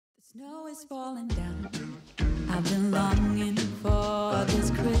is falling down. I've been longing for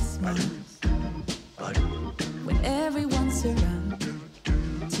this Christmas when everyone's around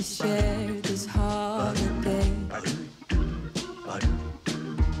to share this holiday.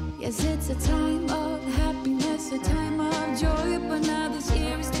 Yes, it's a time of happiness, a time of joy, but now this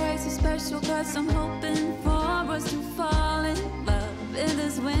year is twice as special, 'cause I'm hoping for us to fall in love in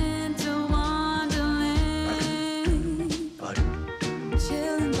this winter wonderland.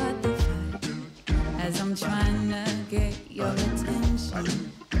 Chilling by the fire as I'm trying to get your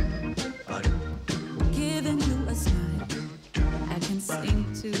attention, giving you a smile I can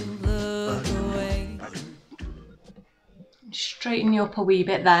seem to look away. Straighten you up a wee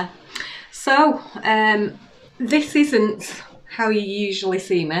bit there. So this isn't how you usually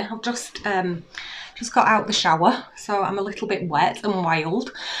see me. I've just got out the shower, so I'm a little bit wet and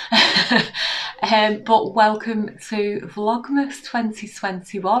wild. But welcome to Vlogmas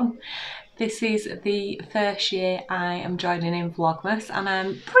 2021. This is the first year I am joining in Vlogmas, and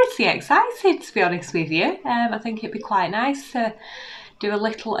I'm pretty excited, to be honest with you. I think it'd be quite nice to do a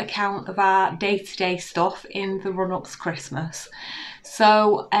little account of our day-to-day stuff in the run-up to Christmas.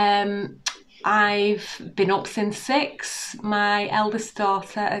 So I've been up since 6. My eldest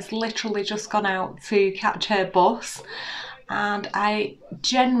daughter has literally just gone out to catch her bus, and I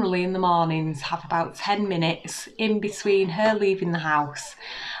generally in the mornings have about 10 minutes in between her leaving the house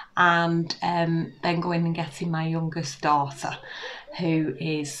and then going and getting my youngest daughter, who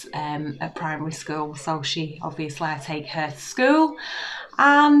is at primary school, so I take her to school.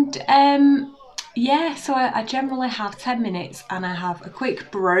 And yeah, so I generally have 10 minutes and I have a quick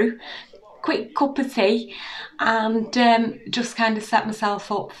brew, quick cup of tea, and just kind of set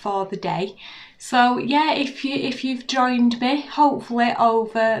myself up for the day. So yeah, if you've joined me, hopefully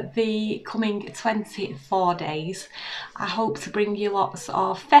over the coming 24 days, I hope to bring you lots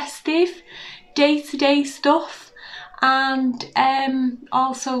of festive, day-to-day stuff, and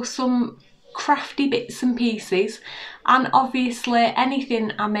also some crafty bits and pieces, and obviously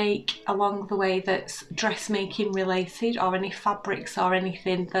anything I make along the way that's dressmaking related, or any fabrics or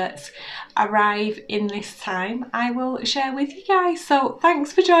anything that arrive in this time, I will share with you guys. So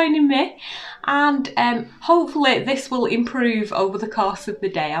thanks for joining me, and hopefully this will improve over the course of the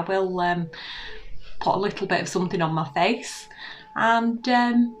day. I will put a little bit of something on my face, and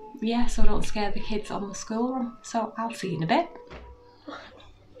yeah, so I don't scare the kids on the school run. So I'll see you in a bit.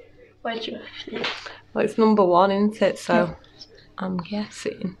 Where'd you have? Well, it's number 1, isn't it? So I'm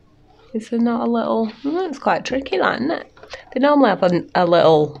guessing. Is there not a little... Oh, it's quite tricky, that, isn't it? They normally have a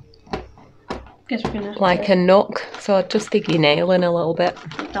little... Guess we're gonna like a nook, so I'd just dig your nail in a little bit.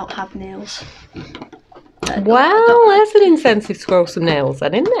 I don't have nails. Well, there's an incentive to grow some nails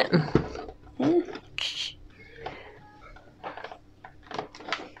then, isn't it? Yeah.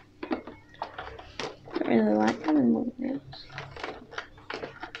 I don't really like having long nails.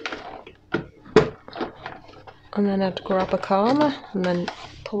 And then I'd grab a comb and then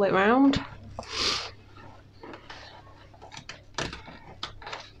pull it round.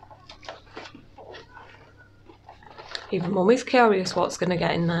 Even Mummy's curious what's going to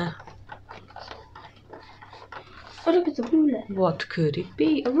get in there. Oh, look, it's a ruler. What could it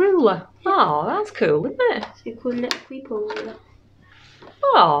be? A ruler? Oh, that's cool, isn't it? So you call it a creeper ruler.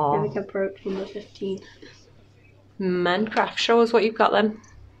 Oh. Then we can approach number 15. Minecraft, show us what you've got then.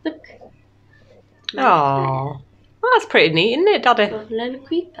 Look. Oh, well, that's pretty neat, isn't it, Daddy? Got a little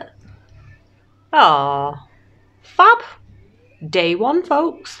creeper. Oh, fab. Day 1,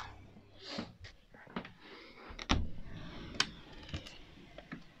 folks. I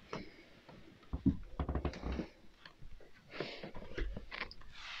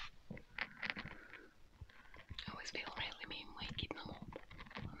always feel really mean waking them up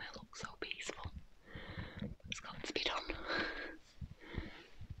when they look so peaceful. It's got to be done.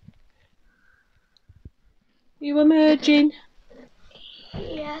 You emerging?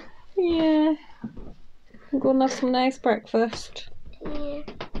 Yeah. Yeah. I'm going to have some nice breakfast. Yeah.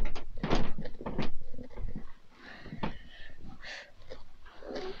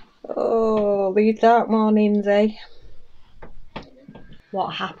 Oh, these dark mornings, eh?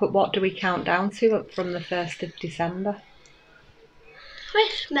 What happened? What do we count down to from the 1st of December?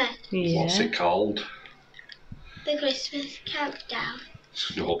 Christmas. Yeah. What's it called? The Christmas countdown.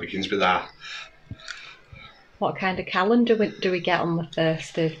 It all begins with that. What kind of calendar do we get on the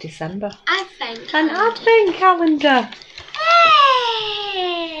 1st of December? Advent An calendar. advent calendar!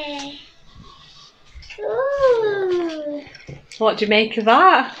 Hey! Ooh. What do you make of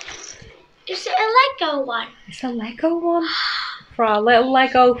that? Is it a Lego one? It's a Lego one. For our little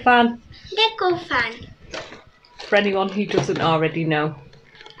Lego fan. Lego fan. For anyone who doesn't already know,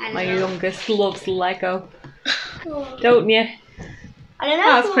 My youngest loves Lego, Oh. don't you? I don't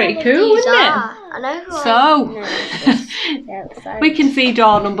know. That's who pretty all of cool, these isn't it? are. I know who So, No, it's just we can see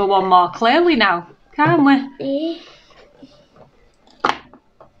door number 1 more clearly now, can't we?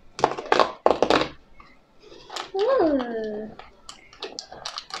 Ooh.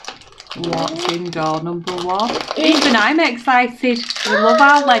 What's in door number 1? Even I'm excited. We love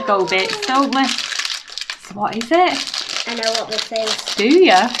our Lego bits, don't we? So what is it? I know what this is. Do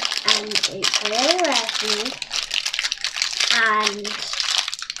you? And it's really rare for me. And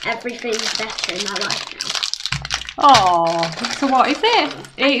everything's better in my life now. Oh, so what is it?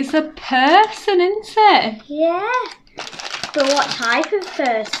 It's a person, isn't it? Yeah. But what type of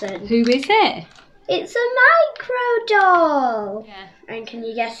person? Who is it? It's a micro doll. Yeah. And can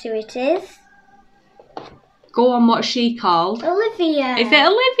you guess who it is? Go on, what's she called? Olivia. Is it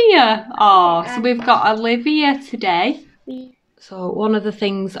Olivia? Oh, so we've got Olivia today. So one of the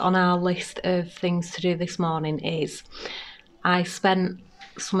things on our list of things to do this morning is I spent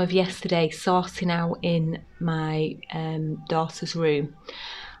some of yesterday sorting out in my daughter's room,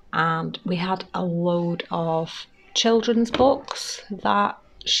 and we had a load of children's books that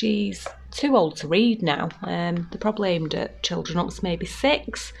she's too old to read now. They're probably aimed at children up to maybe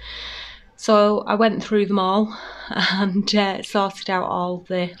 6. So I went through them all and sorted out all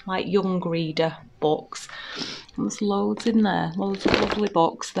the like young reader books. There's loads in there, loads of lovely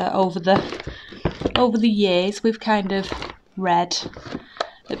books that over the years we've kind of read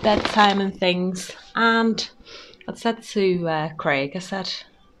at bedtime and things. And I said to Craig, I said,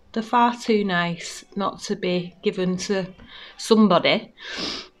 they're far too nice not to be given to somebody.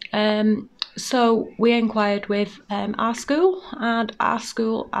 So we inquired with our school, and our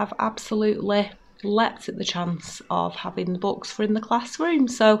school have absolutely leapt at the chance of having the books for in the classroom.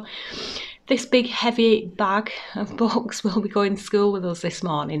 So this big heavy bag of books will be going to school with us this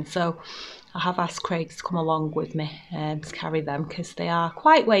morning. So I have asked Craig to come along with me to carry them because they are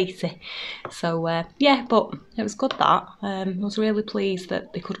quite weighty. So yeah, but it was good that. I was really pleased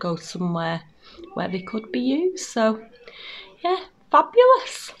that they could go somewhere where they could be used. So yeah,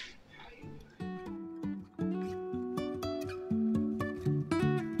 fabulous.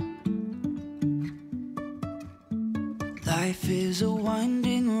 Life is a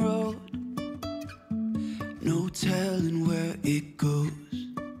winding road, no telling where it goes.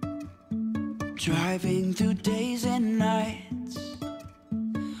 Driving through days and nights,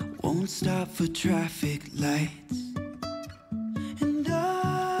 won't stop for traffic lights. And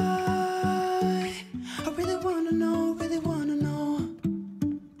I really wanna know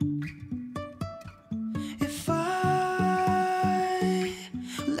if I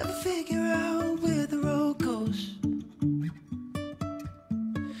will ever figure out where the road goes.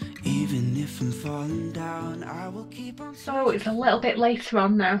 Even if I'm falling down, I will keep on. So it's a little bit later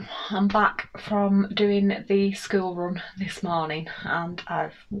on now. I'm back from doing the school run this morning, and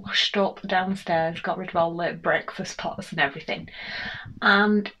I've washed up downstairs, got rid of all the breakfast pots and everything.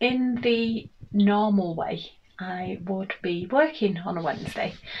 And in the normal way, I would be working on a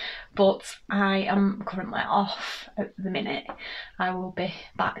Wednesday, but I am currently off at the minute. I will be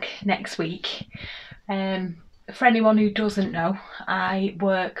back next week. For anyone who doesn't know, I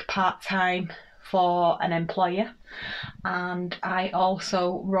work part-time for an employer, and I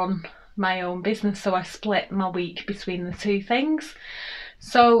also run my own business, so I split my week between the two things.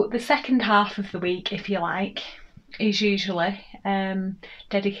 So the second half of the week, if you like, is usually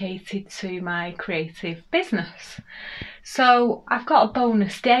dedicated to my creative business. So I've got a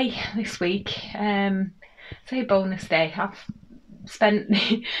bonus day this week. Say bonus day, I've spent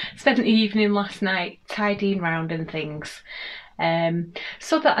the evening last night tidying round and things,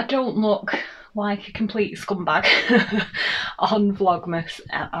 so that I don't look like a complete scumbag on Vlogmas.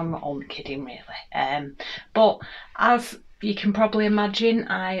 I'm not only kidding really, but as you can probably imagine,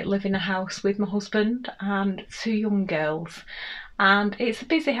 I live in a house with my husband and 2 young girls, and it's a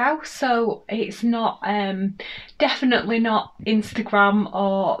busy house, so it's not definitely not Instagram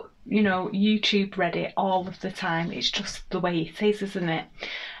or YouTube ready all of the time. It's just the way it is, isn't it?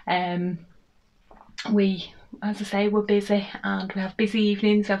 We, as I say, we're busy, and we have busy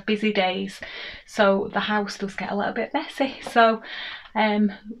evenings, we have busy days, so the house does get a little bit messy. So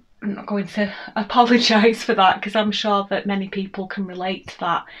I'm not going to apologise for that, because I'm sure that many people can relate to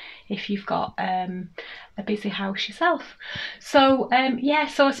that if you've got a busy house yourself. So yeah,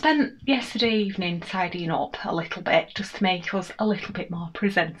 so I spent yesterday evening tidying up a little bit just to make us a little bit more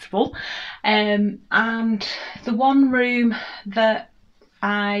presentable, and the one room that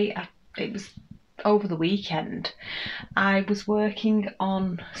it was over the weekend, I was working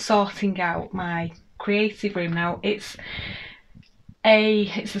on sorting out my creative room. Now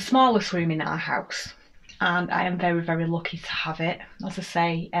It's the smallest room in our house, and I am very, very lucky to have it. As I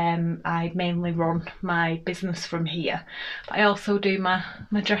say, I mainly run my business from here, but I also do my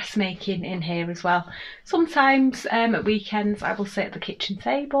dressmaking in here as well. Sometimes at weekends I will sit at the kitchen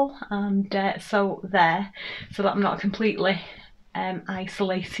table and sew there, so that I'm not completely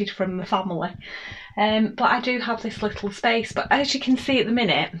isolated from the family. But I do have this little space, but as you can see at the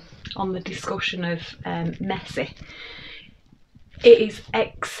minute on the discussion of messy, it is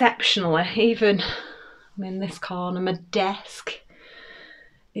exceptionally, even I'm in this corner, my desk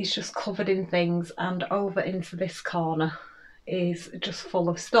is just covered in things, and over into this corner is just full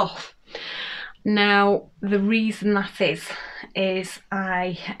of stuff. Now the reason that is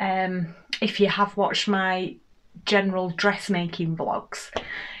I if you have watched my general dressmaking vlogs,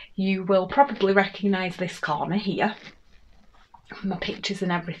 you will probably recognise this corner here, my pictures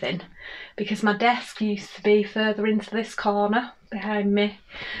and everything, because my desk used to be further into this corner behind me,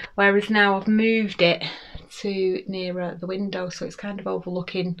 whereas now I've moved it to nearer the window, so it's kind of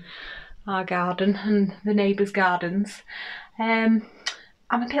overlooking our garden and the neighbours' gardens. I'm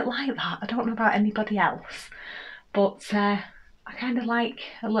a bit like that. I don't know about anybody else, but I kind of like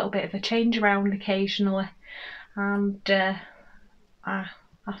a little bit of a change around occasionally, and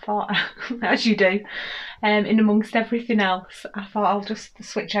I thought, as you do, in amongst everything else, I thought I'll just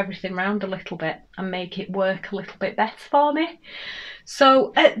switch everything around a little bit and make it work a little bit better for me.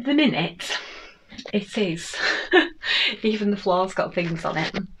 So at the minute, it is, even the floor's got things on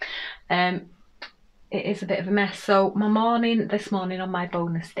it. It is a bit of a mess. So my morning, this morning on my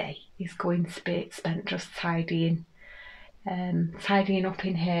bonus day, is going to be spent just tidying up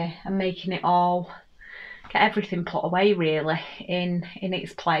in here and making it all, get everything put away really in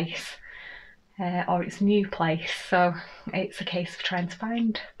its place, or its new place. So it's a case of trying to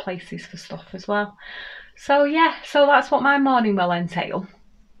find places for stuff as well. So yeah, so that's what my morning will entail.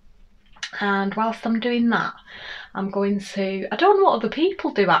 And whilst I'm doing that, I'm going to, I don't know what other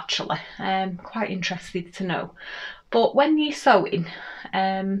people do actually, I'm quite interested to know. But when you're sewing,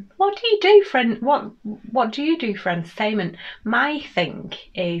 what do you do for what do you do for entertainment? My thing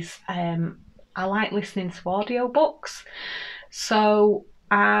is I like listening to audiobooks. So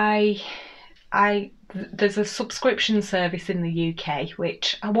there's a subscription service in the UK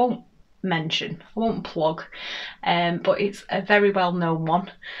which I won't mention, I won't plug, but it's a very well known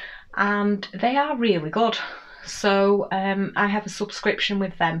one, and they are really good. So I have a subscription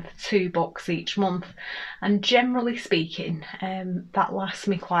with them for 2 books each month, and generally speaking that lasts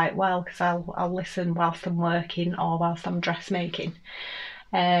me quite well, because I'll listen whilst I'm working or whilst I'm dressmaking.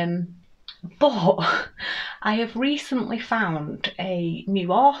 But I have recently found a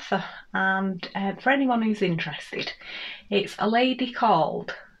new author, and for anyone who's interested, it's a lady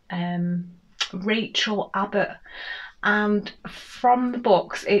called Rachel Abbott. And from the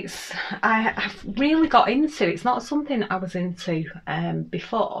books, I've really got into, it's not something I was into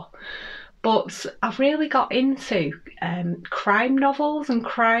before, but I've really got into crime novels and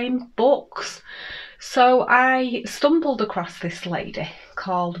crime books. So I stumbled across this lady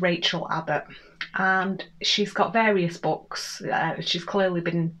called Rachel Abbott, and she's got various books. She's clearly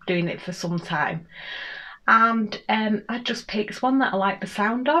been doing it for some time. And I just picked one that I like the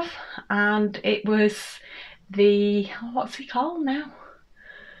sound of, and it was what's he called now? I'm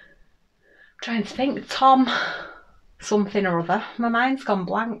trying to think, Tom something or other. My mind's gone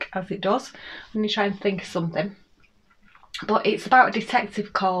blank, as it does when you try and think of something. But it's about a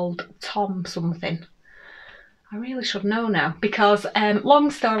detective called Tom something. I really should know now, because long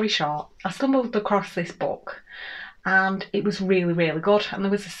story short, I stumbled across this book and it was really, really good. And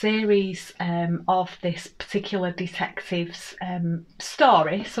there was a series of this particular detective's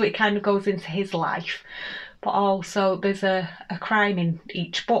story, so it kind of goes into his life, but also there's a crime in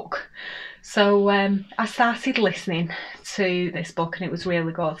each book. So I started listening to this book and it was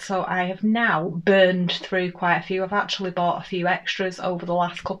really good. So I have now burned through quite a few. I've actually bought a few extras over the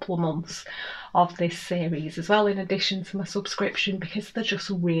last couple of months of this series as well, in addition to my subscription, because they're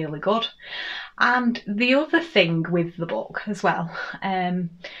just really good. And the other thing with the book as well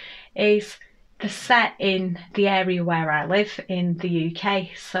is they're set in the area where I live in the UK.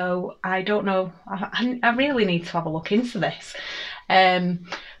 So I don't know, I really need to have a look into this.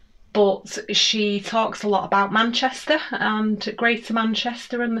 But she talks a lot about Manchester and Greater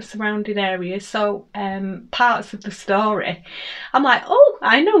Manchester and the surrounding areas. So parts of the story, I'm like, oh,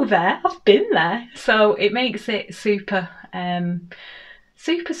 I know there, I've been there. So it makes it super,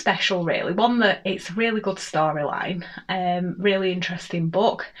 super special really. One that it's a really good storyline, really interesting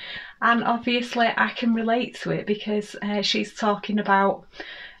book. And obviously I can relate to it because she's talking about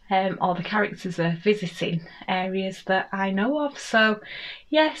or the characters are visiting areas that I know of. So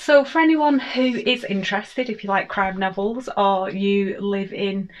yeah, so for anyone who is interested, if you like crime novels or you live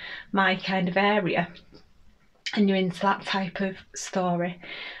in my kind of area and you're into that type of story,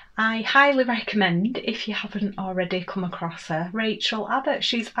 I highly recommend, if you haven't already come across her, Rachel Abbott.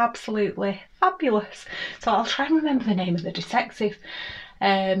 She's absolutely fabulous. So I'll try and remember the name of the detective,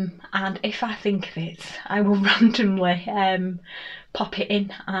 and if I think of it, I will randomly pop it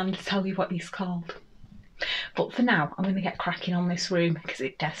in and tell you what he's called. But for now, I'm going to get cracking on this room because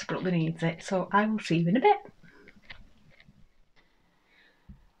it desperately needs it. So I will see you in a bit.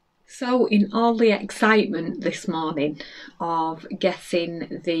 So in all the excitement this morning of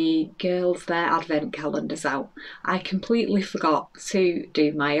getting the girls their advent calendars out, I completely forgot to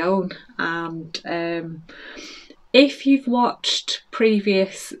do my own. And if you've watched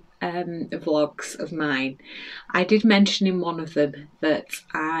previous vlogs of mine, I did mention in one of them that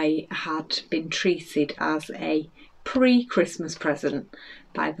I had been treated as a pre-Christmas present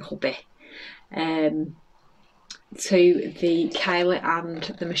by the hubby to the Kylie and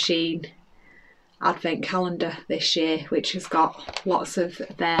the Machine advent calendar this year, which has got lots of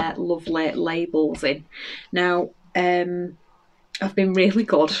their lovely labels in. Now I've been really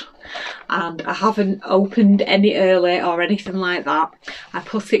good and I haven't opened any early or anything like that. I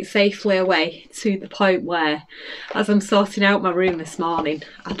put it safely away to the point where, as I'm sorting out my room this morning,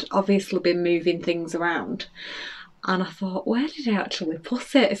 I'd obviously been moving things around and I thought, where did I actually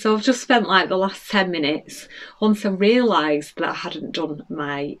put it? So I've just spent like the last 10 minutes, once I realised that I hadn't done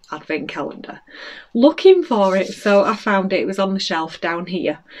my advent calendar, looking for it. So I found it. It was on the shelf down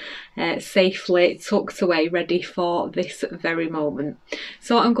here, safely tucked away, ready for this very moment.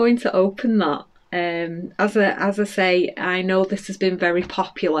 So I'm going to open that. As I say, I know this has been very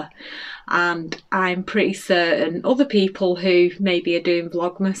popular and I'm pretty certain other people who maybe are doing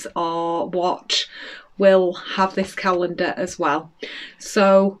Vlogmas or watch will have this calendar as well.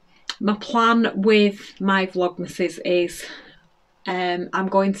 So my plan with my Vlogmases is I'm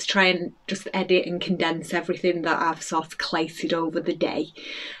going to try and just edit and condense everything that I've sort of collated over the day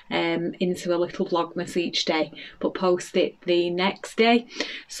into a little Vlogmas each day, but post it the next day.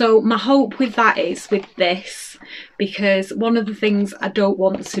 So my hope with that is, with this, because one of the things I don't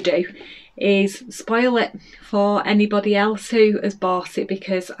want to do is spoil it for anybody else who has bought it,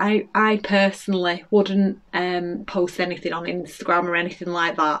 because I personally wouldn't post anything on Instagram or anything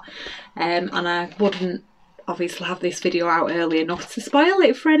like that, and I wouldn't obviously have this video out early enough to spoil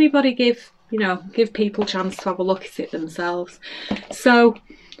it for anybody. Give people a chance to have a look at it themselves. So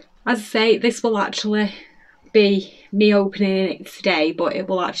as I say, this will actually be me opening it today, but it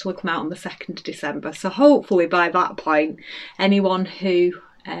will actually come out on the 2nd of December. So hopefully by that point, anyone who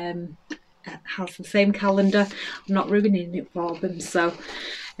has the same calendar, I'm not ruining it for them. So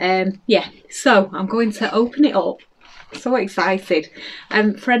yeah, so I'm going to open it up. So excited.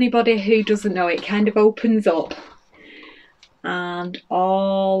 For anybody who doesn't know, it kind of opens up and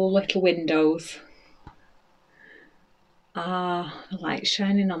all the little windows are like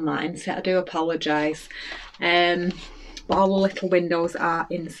shining on that inset. I do apologise, but all the little windows are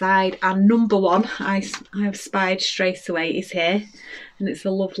inside, and number one I have spied straight away is here, and it's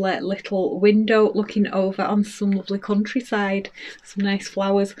a lovely little window looking over on some lovely countryside, some nice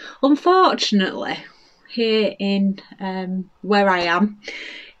flowers. Unfortunately, here in where I am,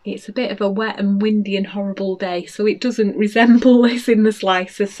 it's a bit of a wet and windy and horrible day, so it doesn't resemble this in the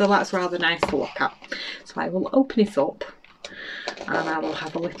slightest, so that's rather nice to look at. So I will open it up and I will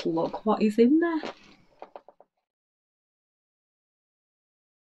have a little look what is in there.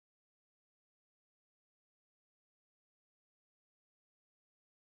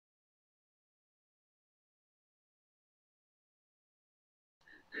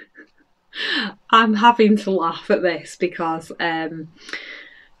 I'm having to laugh at this because there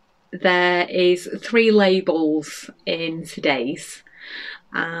is 3 labels in today's,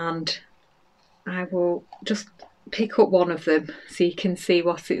 and I will just pick up one of them so you can see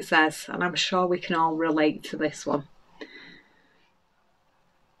what it says, and I'm sure we can all relate to this one.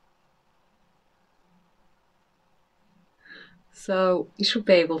 So you should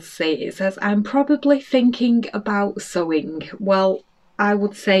be able to see it. It says, I'm probably thinking about sewing. Well, I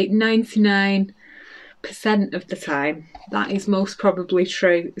would say 99% of the time that is most probably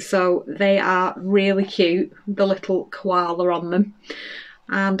true. So they are really cute, the little koala on them,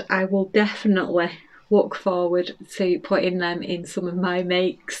 and I will definitely look forward to putting them in some of my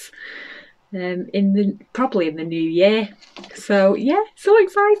makes probably in the new year. So yeah, so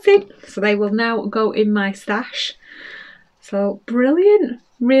exciting. So they will now go in my stash. So brilliant,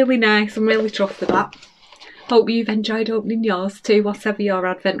 really nice. I'm really chuffed with that. Hope you've enjoyed opening yours too, whatever your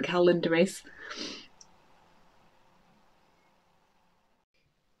advent calendar is.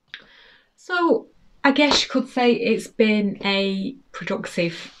 So I guess you could say it's been a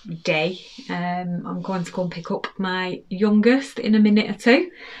productive day. I'm going to go and pick up my youngest in a minute or two.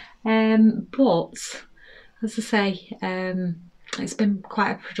 But as I say, it's been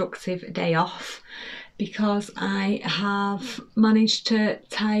quite a productive day off because I have managed to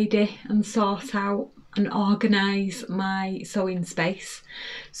tidy and sort out and organise my sewing space.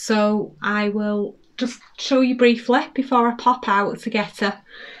 So I will just show you briefly before I pop out to get her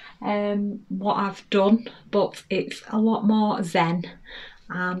what I've done, but it's a lot more zen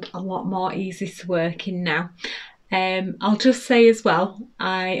and a lot more easy to work in now. I'll just say as well,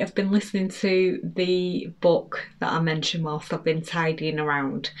 I have been listening to the book that I mentioned whilst I've been tidying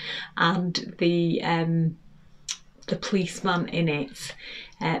around, and the policeman in it,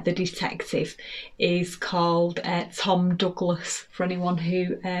 the detective, is called Tom Douglas, for anyone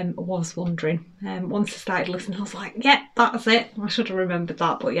who was wondering. Once I started listening, I was like, yeah, that's it. I should have remembered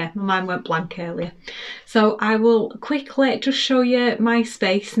that, but yeah, my mind went blank earlier. So I will quickly just show you my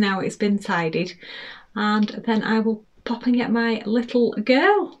space now it's been tidied, and then I will pop and get my little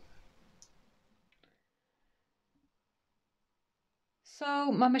girl.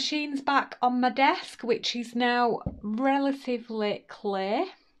 So my machine's back on my desk, which is now relatively clear,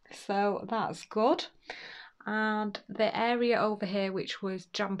 so that's good. And the area over here, which was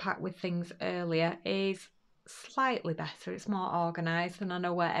jam-packed with things earlier, is slightly better. It's more organised and I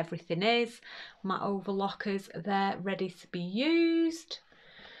know where everything is. My overlockers, they're ready to be used.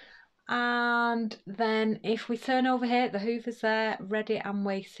 And then if we turn over here, the hoover's there ready and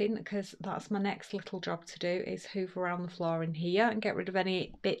waiting, because that's my next little job to do, is hoover around the floor in here and get rid of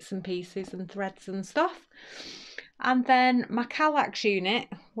any bits and pieces and threads and stuff. And then my Kallax unit,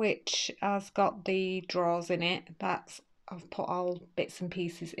 which has got the drawers in it, I've put all bits and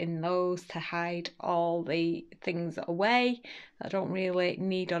pieces in those to hide all the things away that I don't really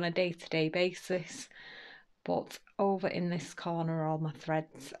need on a day-to-day basis. But over in this corner are all my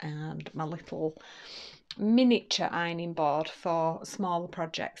threads and my little miniature ironing board for smaller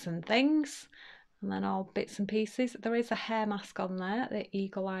projects and things. And then all bits and pieces. There is a hair mask on there that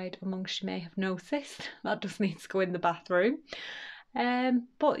eagle-eyed amongst you may have noticed. That does need to go in the bathroom.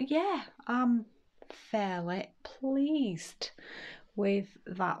 But yeah, I'm fairly pleased with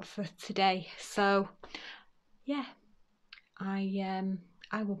that for today. So yeah, I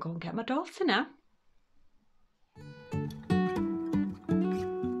will go and get my daughter now.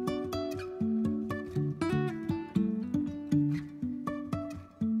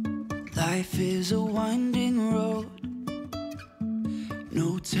 Life is a winding road,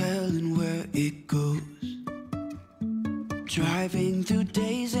 no telling where it goes. Driving through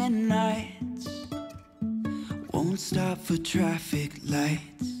days and nights, won't stop for traffic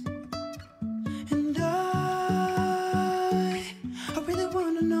lights. And I really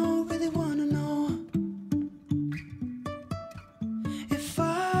wanna know if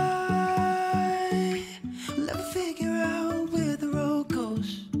I will ever figure out where the road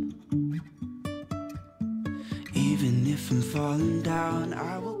goes. Even if I'm falling down,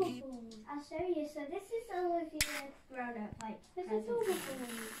 I will keep. I'll show you. So this is all of your grown-up like presents.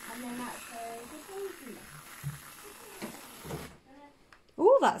 And then that's the baby.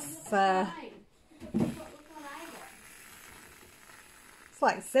 Oh, that's it's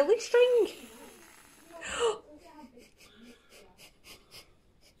like silly string.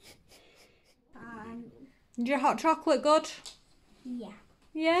 Is your hot chocolate good? Yeah.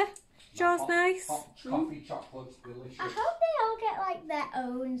 Yeah? Yours nice? Hot coffee chocolate's delicious. I hope they all get like their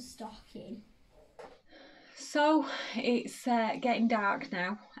own stocking. So it's getting dark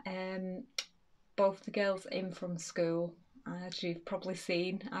now. Both the girls in from school. As you've probably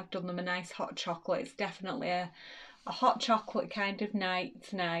seen, I've done them a nice hot chocolate. It's definitely a hot chocolate kind of night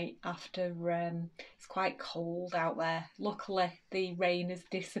tonight after it's quite cold out there. Luckily the rain has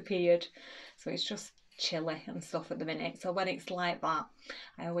disappeared, so it's just chilly and stuff at the minute. So when it's like that,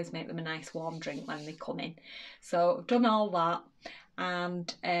 I always make them a nice warm drink when they come in. So I've done all that,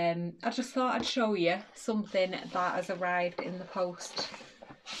 and I just thought I'd show you something that has arrived in the post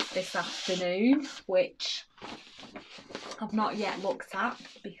this afternoon, which I've not yet looked at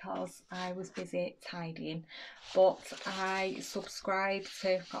because I was busy tidying, but I subscribe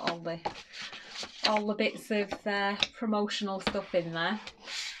to, got all the bits of promotional stuff in there.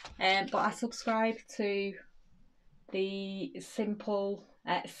 But I subscribe to the Simply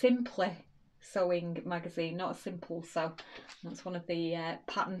Sewing magazine, not Simple Sew. That's one of the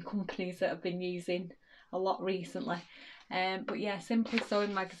pattern companies that I've been using a lot recently. But yeah, Simply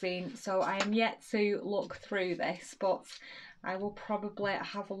Sewing magazine. So I am yet to look through this, but I will probably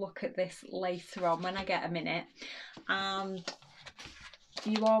have a look at this later on when I get a minute. And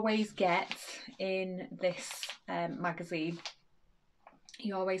you always get in this magazine,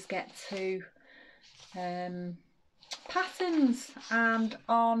 you always get two patterns, and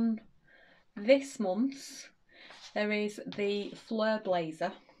on this month's there is the Fleur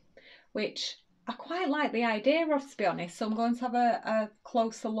Blazer, which I quite like the idea of, to be honest, so I'm going to have a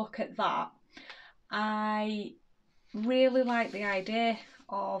closer look at that. I really like the idea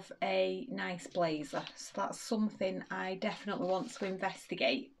of a nice blazer, so that's something I definitely want to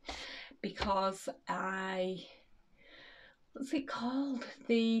investigate, because what's it called?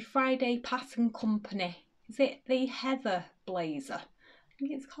 The Friday Pattern Company. Is it the Heather Blazer? I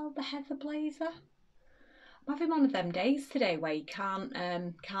think it's called the Heather Blazer. I'm having one of them days today where you can't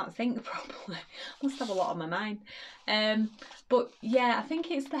think properly. Must have a lot on my mind. But yeah, I think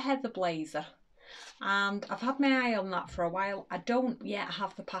it's the Heather Blazer. And I've had my eye on that for a while. I don't yet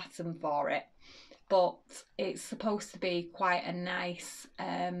have the pattern for it, but it's supposed to be quite a nice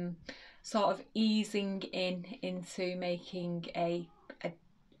sort of easing into making a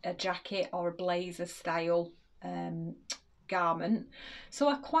jacket or a blazer style garment. So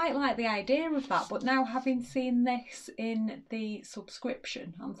I quite like the idea of that, but now having seen this in the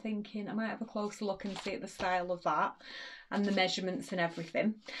subscription, I'm thinking I might have a closer look and see at the style of that and the measurements and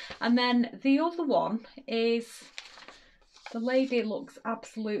everything. And then the other one is, the lady looks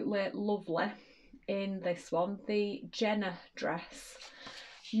absolutely lovely in this one, the Jenna dress.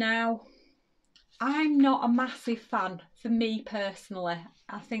 Now, I'm not a massive fan, for me personally.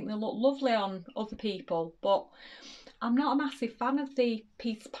 I think they look lovely on other people, but I'm not a massive fan of the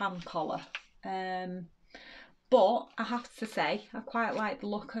Peter Pan collar. But I have to say, I quite like the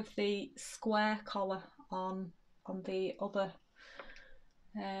look of the square collar on the other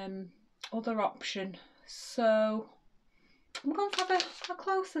option. So I'm going to have a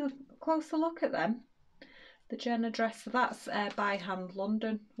closer look at them. The Jenna dress, so that's by Hand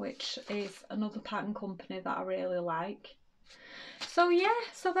London, which is another pattern company that I really like. So yeah,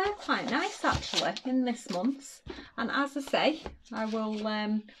 so they're quite nice actually in this month's. And as I say, I will,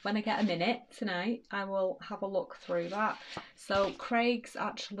 when I get a minute tonight, I will have a look through that. So Craig's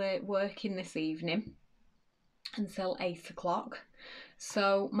actually working this evening until 8 o'clock.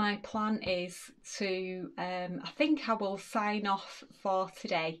 So my plan is to, I think I will sign off for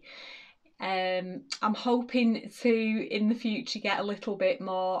today. I'm hoping to, in the future, get a little bit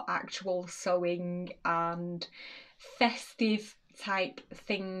more actual sewing and festive type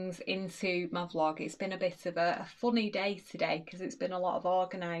things into my vlog. It's been a bit of a funny day today because it's been a lot of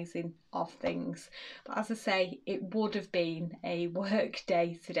organising of things, but as I say, it would have been a work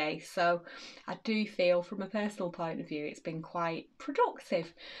day today, so I do feel from a personal point of view it's been quite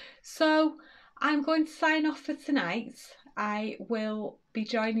productive. So I'm going to sign off for tonight. I will be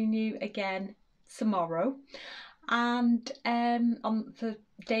joining you again tomorrow, and on the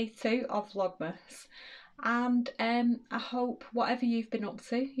day 2 of Vlogmas. And I hope whatever you've been up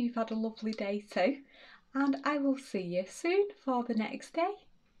to, you've had a lovely day too. And I will see you soon for the next day.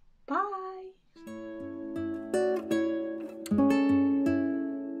 Bye.